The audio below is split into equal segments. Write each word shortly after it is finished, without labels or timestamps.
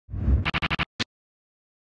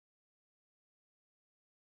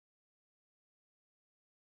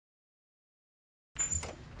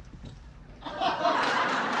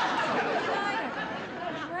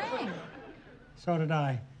So did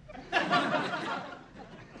I.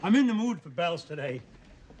 I'm in the mood for bells today.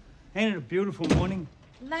 Ain't it a beautiful morning?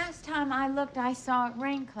 Last time I looked, I saw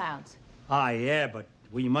rain clouds. Ah, yeah, but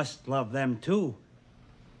we must love them, too.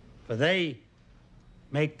 For they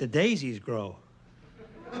make the daisies grow.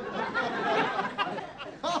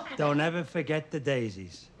 Don't ever forget the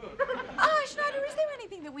daisies. Schneider, is there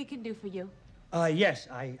anything that we can do for you? Yes,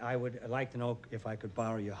 I would like to know if I could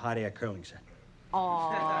borrow your hot air curling set.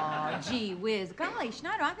 Oh, gee whiz. Golly,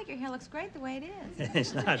 Schneider, I think your hair looks great the way it is.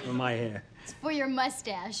 It's not for my hair. It's for your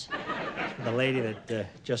mustache. It's for the lady that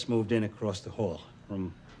just moved in across the hall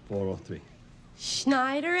from 403.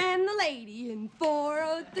 Schneider and the lady in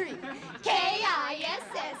 403. K-I-S-S-I-N-G.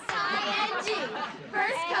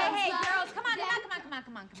 First comes Hey, love, girls, come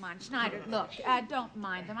on. Schneider, look, don't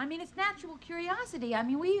mind them. I mean, it's natural curiosity. I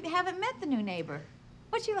mean, we haven't met the new neighbor.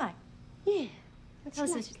 What's she like? Yeah. Tell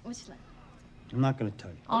us what she like. I'm not going to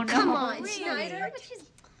tell you. Oh, no. Come on, really? Schneider. But she's...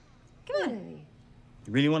 Come on.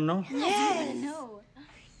 You really want to know? Yes. No.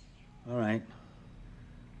 All right.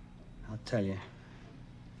 I'll tell you.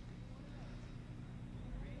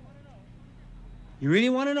 You really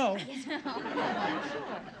want to know?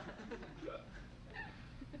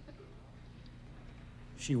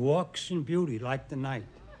 She walks in beauty like the night.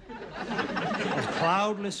 Of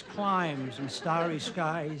cloudless climes and starry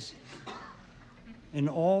skies. And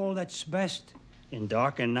all that's best in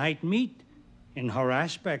dark and night meet in her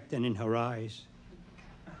aspect and in her eyes.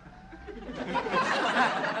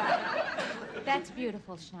 That's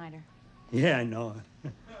beautiful, Schneider. Yeah, I know.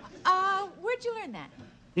 Where'd you learn that?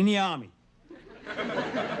 In the Army.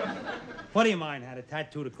 A buddy of mine had it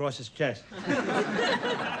tattooed across his chest.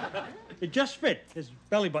 It just fit. His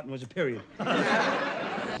belly button was a period.